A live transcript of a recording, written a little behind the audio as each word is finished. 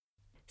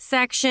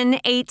Section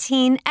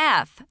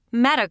 18F,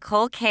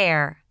 Medical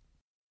Care.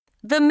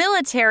 The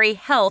Military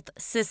Health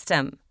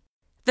System.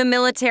 The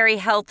military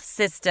health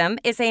system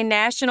is a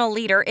national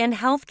leader in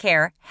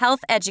healthcare, health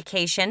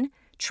education,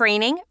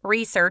 training,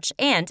 research,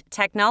 and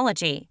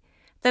technology.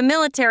 The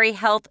military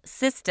health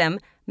system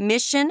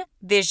mission,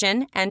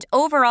 vision, and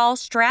overall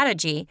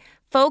strategy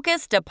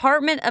focus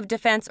Department of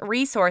Defense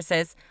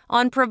resources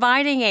on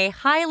providing a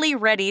highly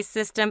ready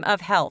system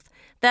of health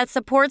that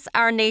supports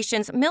our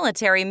nation's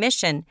military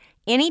mission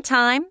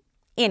anytime,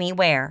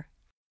 anywhere.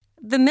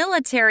 The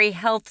military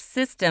health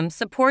system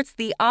supports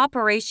the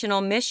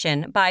operational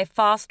mission by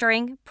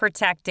fostering,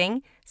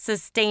 protecting,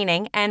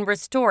 sustaining, and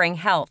restoring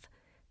health.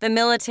 The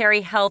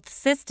military health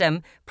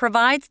system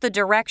provides the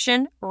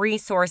direction,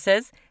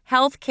 resources,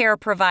 health care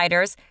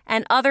providers,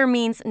 and other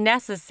means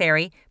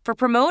necessary for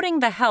promoting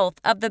the health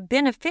of the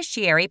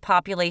beneficiary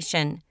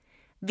population.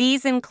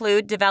 These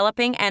include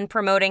developing and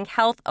promoting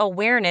health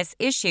awareness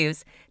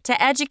issues to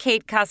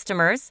educate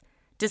customers,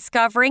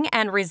 discovering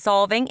and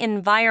resolving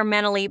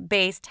environmentally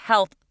based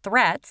health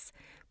threats,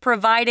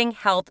 providing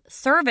health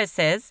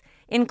services,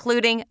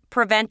 including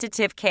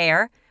preventative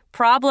care,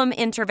 problem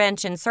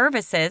intervention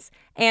services,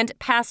 and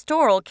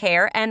pastoral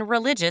care and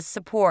religious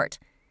support,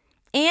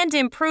 and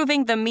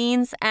improving the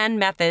means and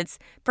methods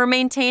for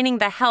maintaining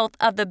the health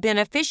of the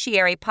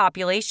beneficiary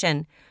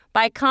population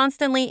by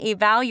constantly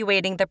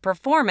evaluating the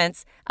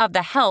performance of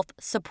the health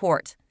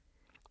support.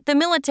 The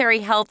military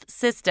health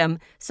system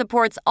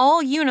supports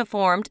all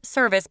uniformed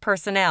service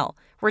personnel,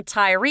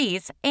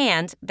 retirees,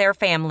 and their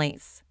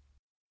families.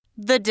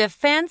 The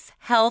Defense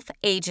Health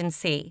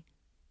Agency.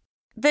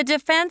 The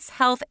Defense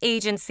Health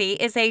Agency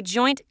is a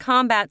joint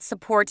combat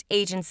support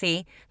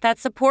agency that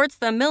supports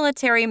the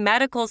military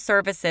medical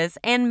services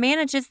and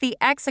manages the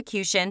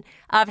execution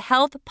of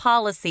health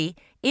policy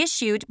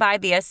issued by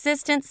the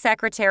Assistant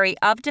Secretary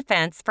of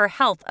Defense for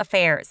Health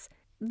Affairs.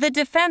 The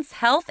Defense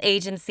Health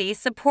Agency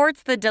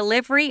supports the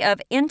delivery of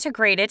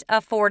integrated,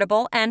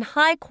 affordable, and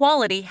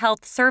high-quality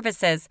health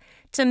services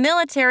to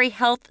military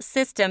health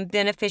system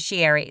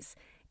beneficiaries.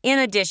 In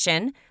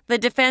addition, the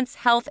Defense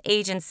Health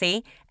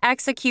Agency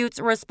executes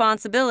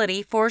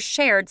responsibility for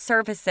shared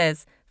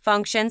services,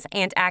 functions,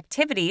 and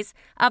activities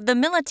of the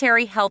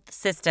military health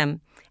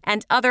system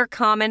and other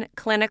common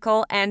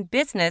clinical and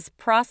business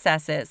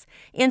processes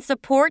in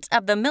support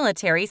of the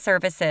military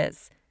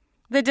services.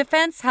 The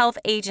Defense Health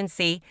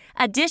Agency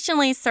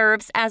additionally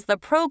serves as the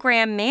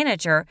program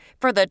manager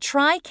for the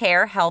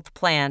TRICARE Health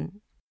Plan.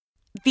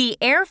 The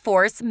Air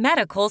Force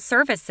Medical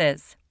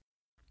Services.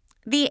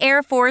 The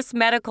Air Force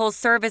Medical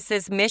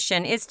Services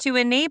mission is to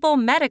enable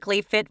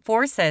medically fit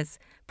forces,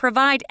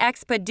 provide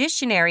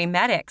expeditionary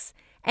medics,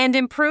 and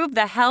improve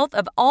the health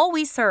of all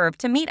we serve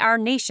to meet our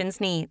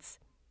nation's needs.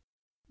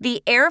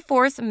 The Air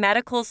Force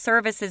Medical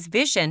Services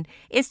vision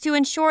is to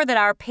ensure that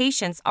our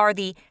patients are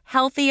the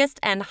healthiest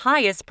and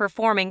highest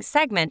performing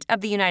segment of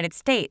the United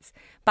States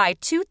by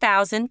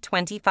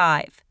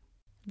 2025.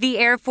 The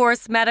Air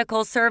Force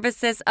Medical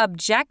Services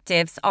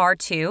objectives are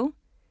to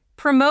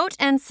promote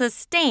and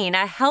sustain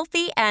a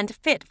healthy and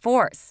fit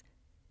force,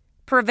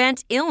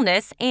 prevent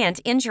illness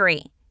and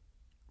injury,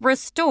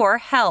 restore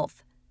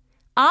health,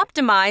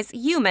 optimize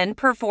human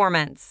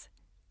performance.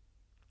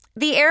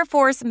 The Air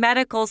Force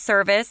Medical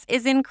Service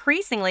is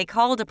increasingly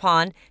called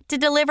upon to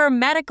deliver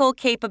medical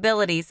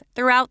capabilities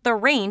throughout the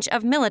range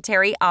of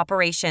military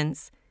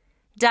operations.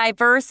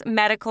 Diverse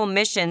medical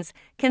missions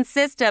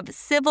consist of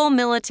civil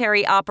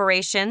military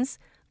operations,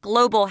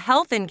 global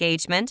health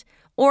engagement,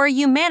 or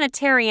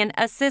humanitarian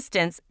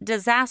assistance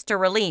disaster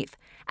relief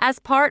as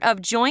part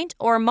of joint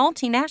or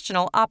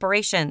multinational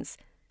operations.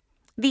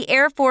 The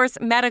Air Force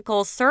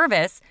Medical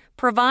Service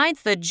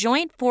provides the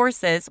joint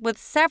forces with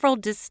several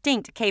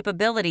distinct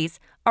capabilities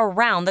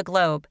around the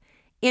globe,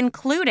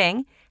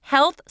 including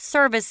health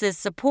services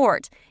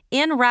support,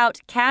 en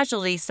route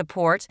casualty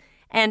support,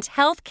 and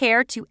health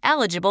care to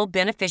eligible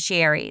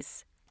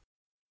beneficiaries.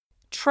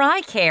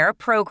 TRICARE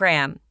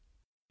Program.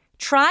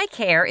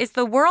 TRICARE is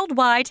the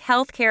worldwide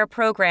healthcare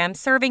program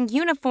serving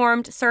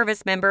uniformed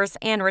service members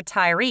and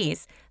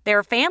retirees,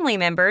 their family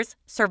members,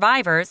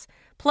 survivors,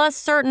 plus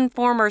certain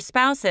former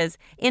spouses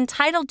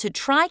entitled to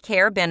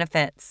TRICARE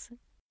benefits.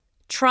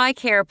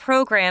 TRICARE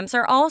programs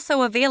are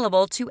also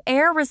available to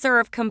Air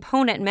Reserve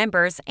component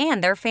members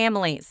and their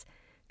families.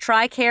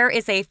 TRICARE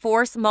is a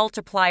force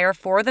multiplier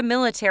for the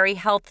military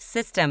health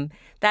system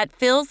that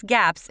fills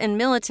gaps in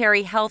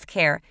military health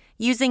care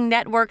using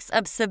networks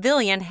of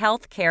civilian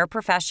health care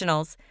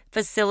professionals,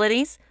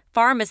 facilities,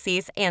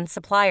 pharmacies, and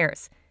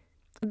suppliers.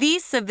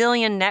 These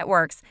civilian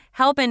networks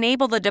help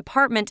enable the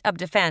Department of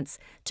Defense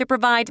to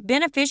provide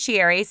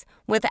beneficiaries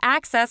with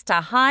access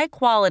to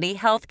high-quality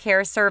health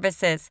care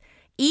services,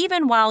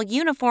 even while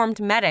uniformed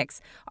medics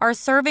are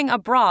serving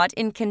abroad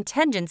in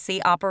contingency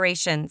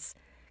operations.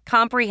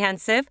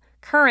 Comprehensive,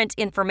 current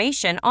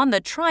information on the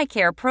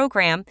TRICARE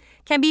program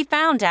can be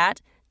found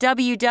at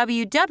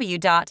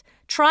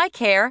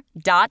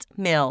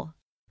www.tricare.mil.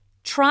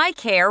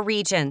 TRICARE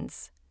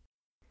Regions.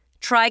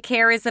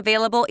 TRICARE is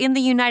available in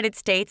the United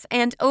States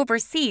and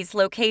overseas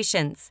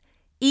locations.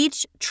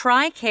 Each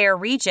TRICARE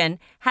region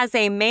has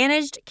a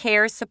managed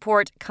care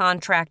support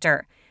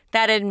contractor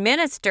that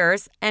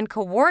administers and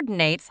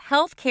coordinates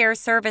healthcare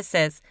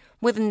services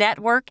with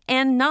network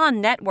and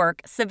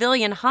non-network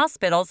civilian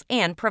hospitals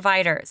and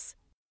providers.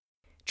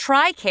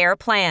 TRICARE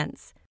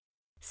plans.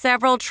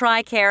 Several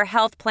TRICARE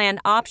health plan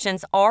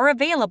options are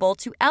available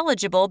to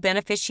eligible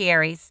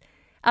beneficiaries.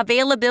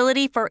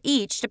 Availability for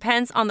each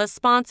depends on the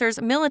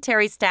sponsor's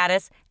military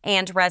status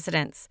and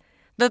residence.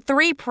 The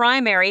three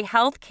primary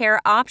health care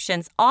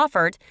options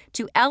offered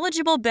to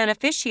eligible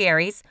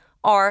beneficiaries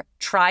are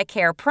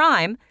TRICARE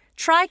Prime,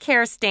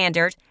 TRICARE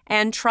Standard,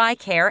 and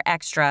TRICARE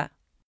Extra.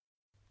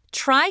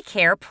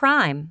 TRICARE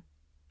Prime.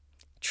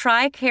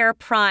 TRICARE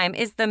Prime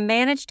is the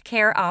managed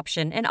care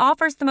option and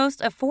offers the most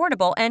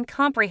affordable and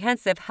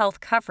comprehensive health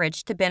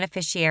coverage to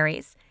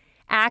beneficiaries.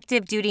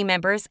 Active duty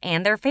members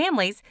and their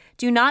families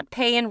do not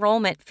pay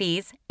enrollment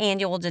fees,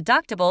 annual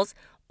deductibles,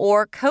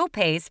 or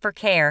co-pays for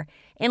care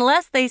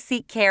unless they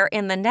seek care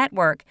in the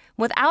network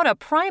without a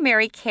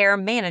primary care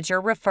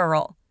manager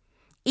referral.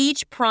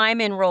 Each Prime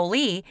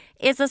enrollee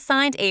is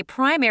assigned a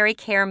primary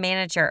care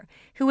manager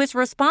who is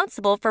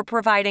responsible for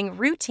providing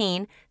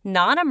routine,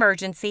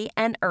 non-emergency,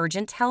 and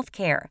urgent health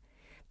care.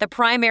 The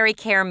primary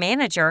care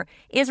manager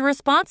is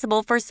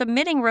responsible for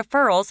submitting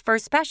referrals for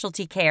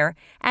specialty care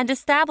and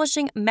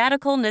establishing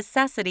medical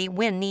necessity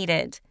when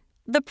needed.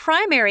 The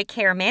primary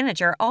care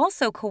manager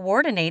also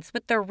coordinates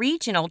with the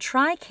regional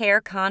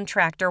TRICARE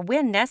contractor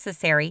when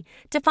necessary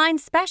to find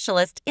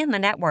specialists in the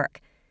network.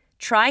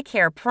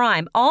 TRICARE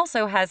Prime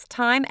also has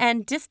time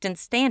and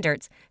distance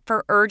standards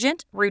for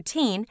urgent,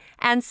 routine,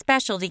 and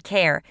specialty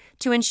care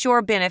to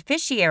ensure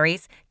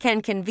beneficiaries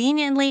can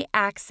conveniently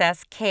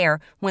access care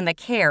when the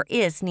care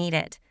is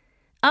needed.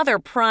 Other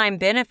Prime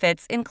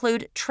benefits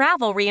include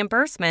travel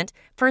reimbursement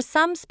for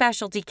some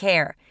specialty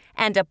care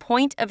and a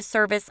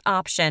point-of-service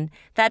option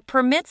that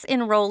permits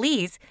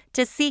enrollees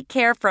to seek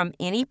care from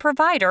any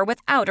provider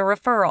without a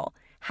referral.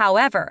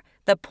 However,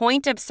 the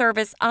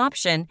point-of-service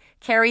option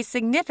carries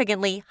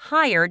significantly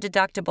higher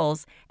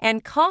deductibles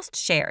and cost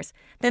shares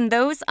than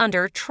those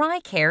under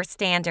TRICARE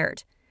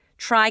Standard.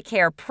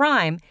 TRICARE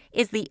Prime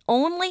is the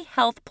only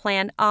health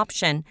plan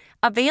option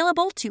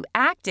available to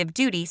active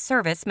duty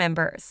service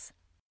members.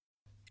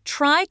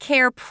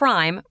 TRICARE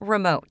Prime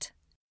Remote.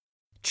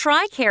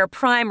 TRICARE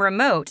Prime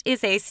Remote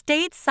is a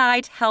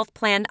stateside health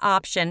plan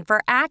option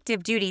for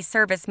active duty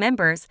service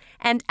members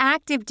and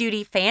active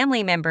duty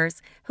family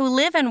members who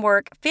live and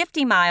work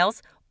 50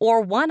 miles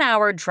or 1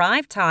 hour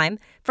drive time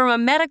from a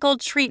medical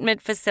treatment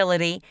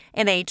facility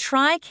in a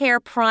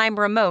TRICARE Prime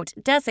Remote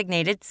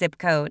designated zip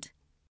code.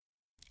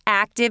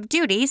 Active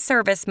duty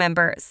service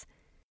members.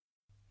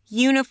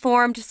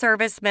 Uniformed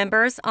service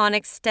members on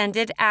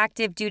extended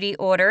active duty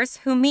orders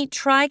who meet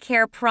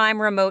TRICARE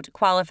Prime Remote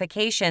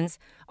qualifications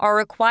are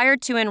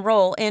required to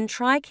enroll in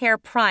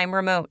TRICARE Prime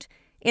Remote.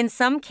 In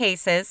some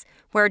cases,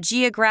 where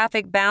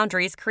geographic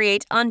boundaries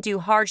create undue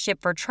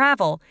hardship for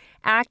travel,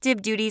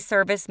 active duty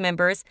service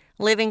members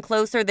living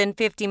closer than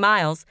 50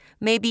 miles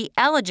may be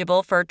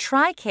eligible for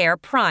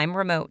TRICARE Prime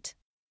Remote.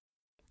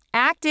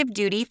 Active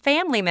duty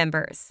family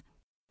members.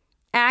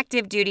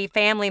 Active duty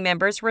family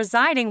members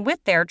residing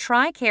with their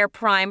TRICARE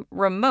Prime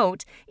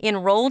Remote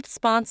enrolled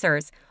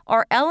sponsors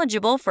are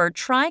eligible for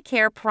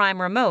TRICARE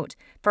Prime Remote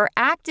for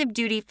active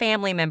duty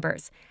family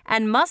members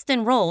and must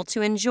enroll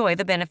to enjoy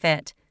the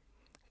benefit.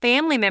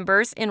 Family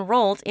members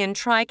enrolled in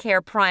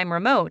TRICARE Prime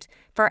Remote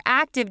for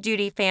active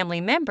duty family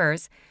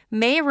members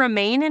may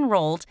remain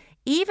enrolled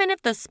even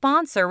if the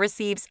sponsor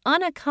receives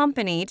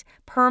unaccompanied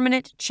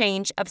permanent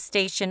change of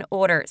station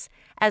orders,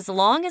 as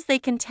long as they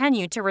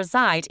continue to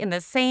reside in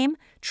the same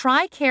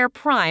TRICARE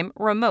Prime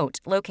Remote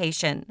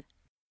location.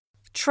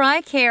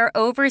 TRICARE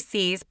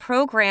Overseas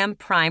Program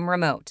Prime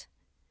Remote.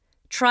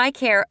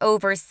 TRICARE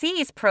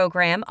Overseas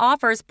Program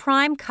offers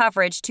Prime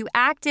coverage to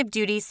active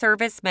duty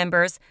service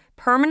members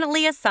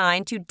permanently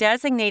assigned to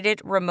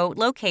designated remote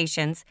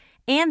locations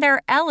and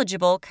their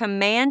eligible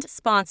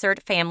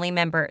command-sponsored family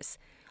members.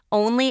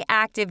 Only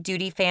active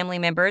duty family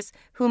members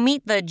who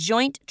meet the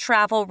Joint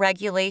Travel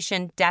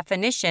Regulation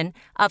definition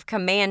of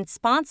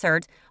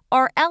command-sponsored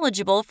are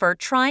eligible for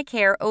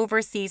TRICARE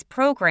Overseas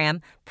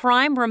Program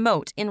Prime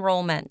Remote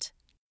enrollment.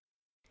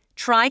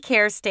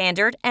 TRICARE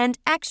Standard and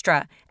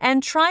Extra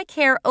and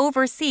TRICARE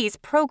Overseas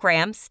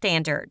Program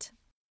Standard.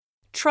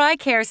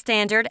 TRICARE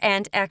Standard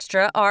and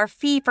Extra are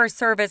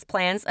fee-for-service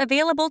plans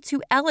available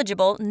to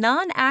eligible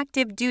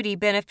non-active duty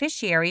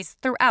beneficiaries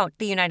throughout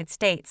the United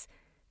States.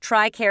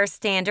 TRICARE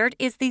Standard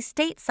is the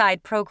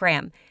stateside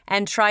program,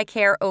 and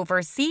TRICARE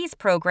Overseas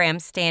Program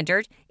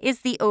Standard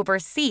is the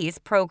overseas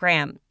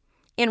program.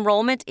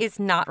 Enrollment is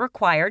not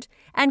required,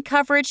 and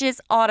coverage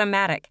is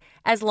automatic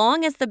as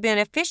long as the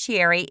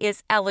beneficiary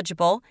is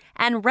eligible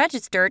and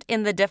registered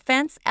in the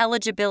Defense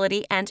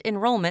Eligibility and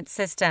Enrollment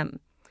System.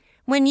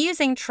 When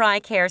using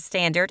TRICARE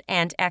Standard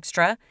and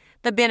Extra,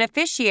 the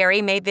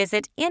beneficiary may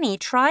visit any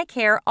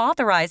TRICARE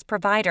authorized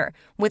provider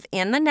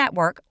within the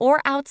network or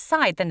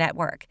outside the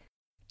network.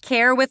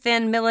 Care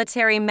within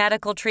military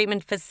medical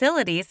treatment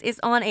facilities is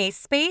on a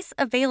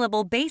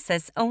space-available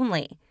basis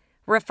only.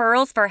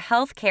 Referrals for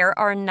health care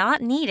are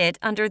not needed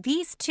under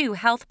these two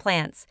health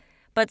plans,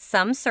 but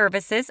some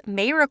services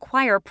may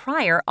require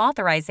prior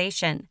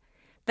authorization.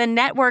 The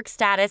network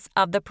status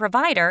of the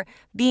provider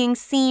being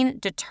seen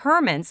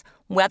determines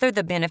whether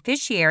the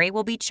beneficiary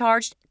will be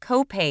charged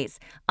copays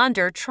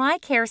under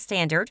TRICARE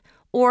Standard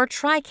or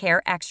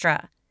TRICARE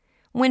Extra.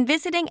 When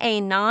visiting a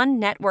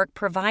non-network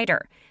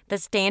provider, the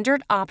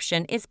standard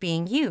option is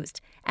being used,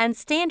 and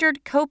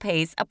standard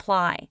copays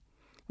apply.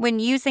 When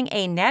using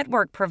a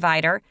network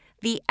provider,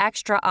 the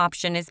extra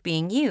option is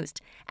being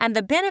used, and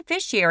the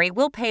beneficiary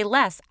will pay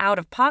less out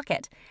of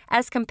pocket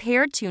as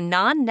compared to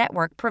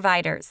non-network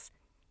providers.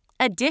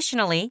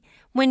 Additionally,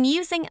 when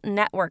using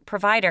network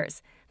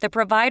providers, the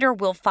provider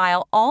will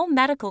file all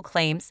medical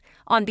claims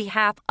on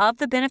behalf of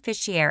the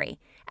beneficiary,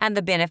 and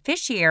the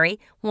beneficiary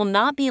will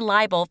not be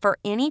liable for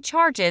any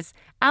charges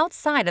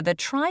outside of the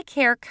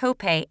TRICARE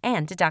copay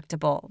and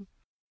deductible.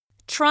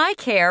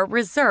 TRICARE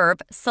Reserve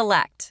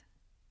Select.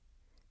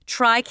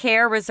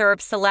 TRICARE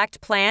Reserve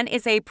Select Plan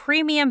is a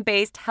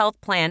premium-based health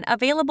plan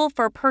available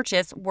for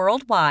purchase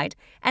worldwide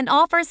and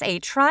offers a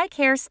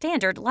TRICARE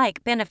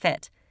Standard-like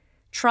benefit.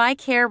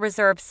 TRICARE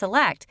Reserve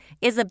Select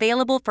is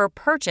available for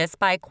purchase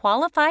by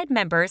qualified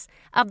members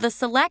of the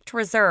Select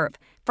Reserve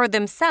for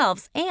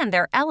themselves and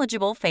their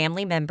eligible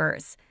family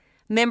members.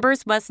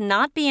 Members must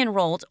not be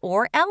enrolled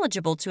or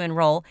eligible to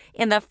enroll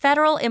in the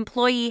Federal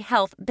Employee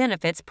Health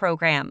Benefits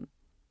Program.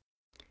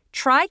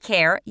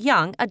 TRICARE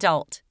Young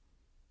Adult.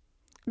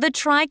 The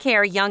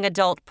TRICARE Young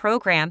Adult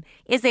Program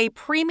is a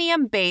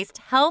premium-based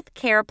health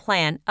care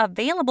plan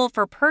available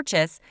for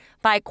purchase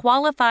by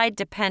qualified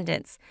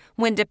dependents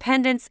when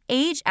dependents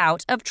age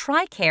out of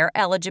TRICARE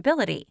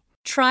eligibility.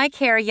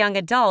 TRICARE Young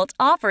Adult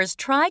offers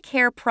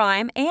TRICARE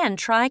Prime and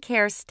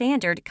TRICARE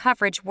Standard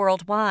coverage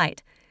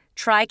worldwide.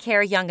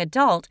 TRICARE Young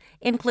Adult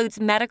includes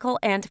medical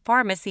and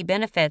pharmacy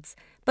benefits,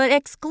 but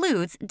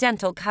excludes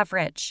dental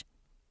coverage.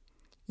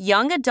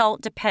 Young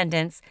adult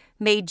dependents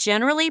may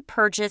generally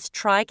purchase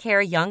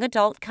TRICARE Young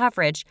Adult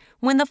coverage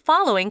when the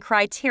following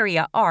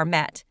criteria are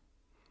met.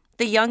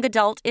 The young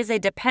adult is a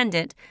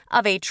dependent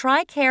of a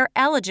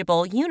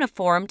TRICARE-eligible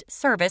uniformed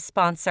service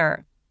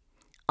sponsor.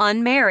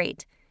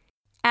 Unmarried.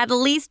 At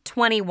least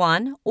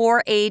 21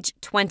 or age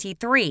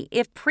 23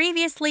 if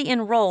previously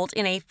enrolled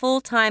in a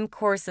full-time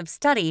course of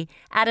study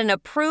at an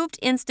approved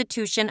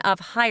institution of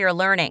higher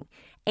learning,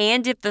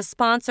 and if the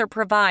sponsor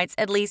provides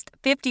at least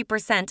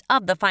 50%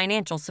 of the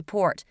financial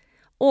support,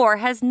 or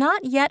has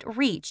not yet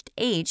reached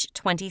age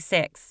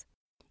 26.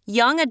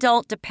 Young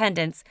adult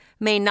dependents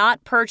may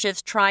not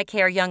purchase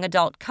TRICARE Young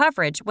Adult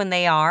coverage when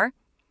they are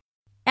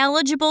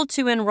eligible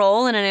to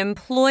enroll in an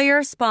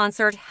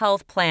employer-sponsored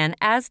health plan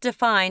as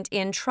defined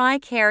in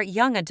TRICARE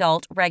Young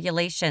Adult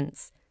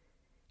regulations,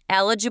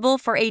 eligible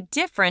for a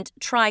different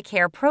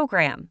TRICARE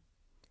program,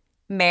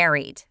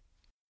 married.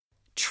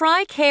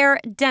 TRICARE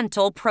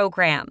Dental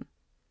Program.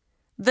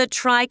 The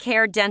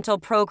TRICARE Dental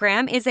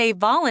Program is a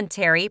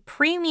voluntary,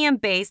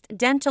 premium-based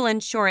dental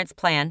insurance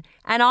plan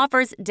and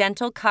offers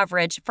dental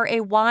coverage for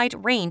a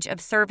wide range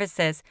of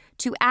services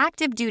to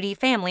active duty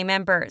family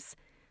members,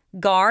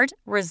 Guard,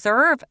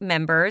 Reserve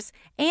members,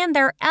 and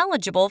their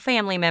eligible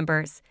family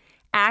members,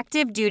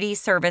 active duty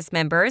service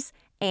members,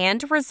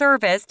 and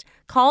reservists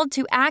called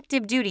to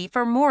active duty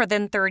for more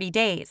than 30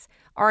 days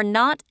are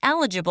not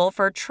eligible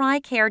for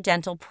TRICARE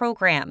Dental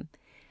Program.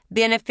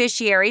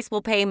 Beneficiaries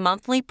will pay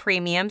monthly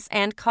premiums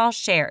and cost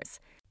shares.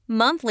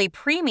 Monthly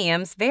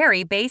premiums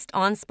vary based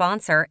on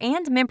sponsor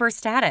and member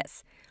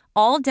status.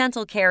 All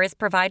dental care is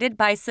provided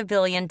by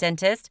civilian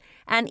dentist,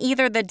 and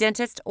either the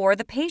dentist or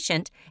the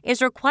patient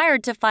is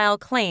required to file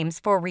claims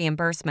for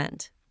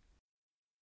reimbursement.